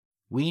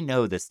We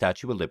know the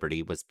Statue of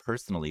Liberty was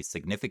personally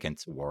significant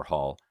to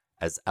Warhol,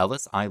 as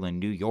Ellis Island,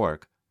 New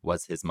York,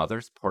 was his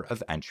mother's port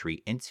of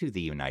entry into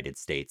the United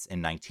States in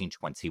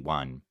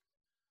 1921.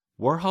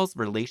 Warhol's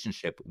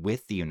relationship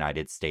with the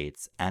United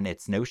States and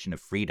its notion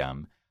of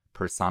freedom,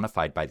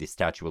 personified by the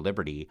Statue of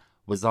Liberty,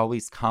 was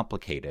always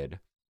complicated.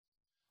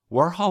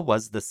 Warhol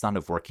was the son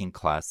of working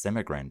class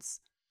immigrants.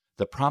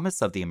 The promise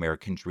of the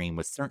American dream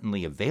was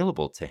certainly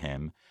available to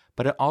him,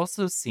 but it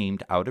also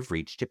seemed out of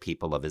reach to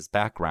people of his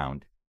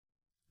background.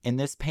 In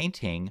this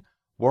painting,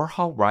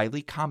 Warhol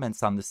wryly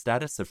comments on the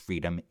status of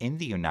freedom in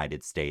the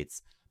United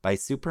States by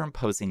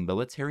superimposing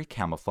military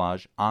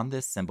camouflage on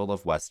this symbol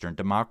of Western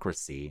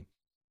democracy.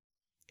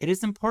 It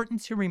is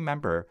important to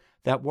remember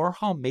that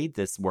Warhol made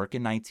this work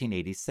in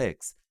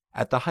 1986,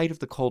 at the height of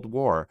the Cold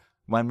War,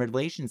 when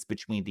relations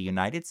between the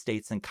United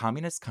States and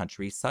communist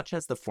countries such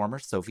as the former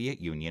Soviet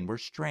Union were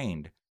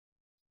strained.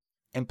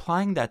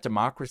 Implying that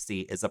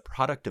democracy is a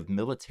product of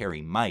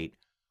military might,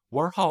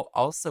 Warhol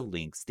also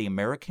links the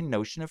American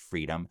notion of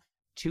freedom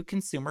to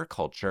consumer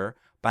culture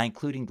by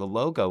including the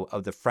logo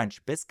of the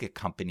French biscuit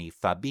company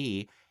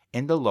Fabie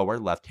in the lower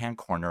left-hand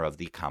corner of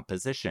the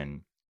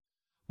composition.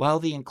 While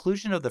the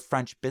inclusion of the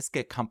French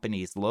biscuit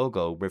company's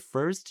logo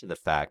refers to the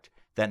fact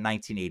that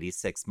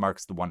 1986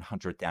 marks the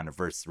 100th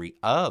anniversary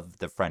of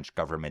the French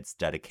government's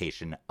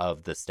dedication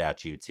of the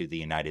statue to the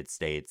United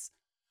States,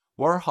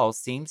 Warhol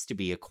seems to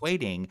be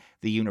equating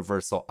the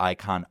universal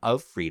icon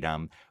of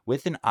freedom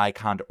with an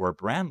icon or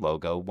brand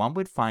logo one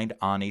would find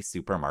on a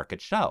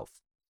supermarket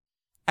shelf.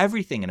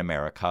 Everything in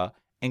America,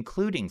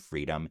 including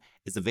freedom,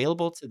 is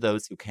available to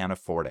those who can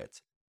afford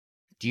it.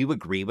 Do you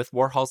agree with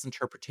Warhol's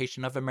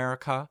interpretation of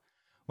America?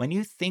 When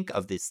you think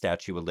of the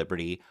Statue of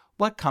Liberty,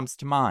 what comes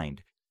to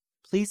mind?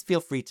 Please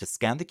feel free to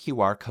scan the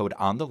QR code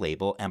on the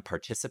label and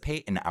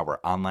participate in our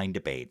online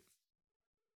debate.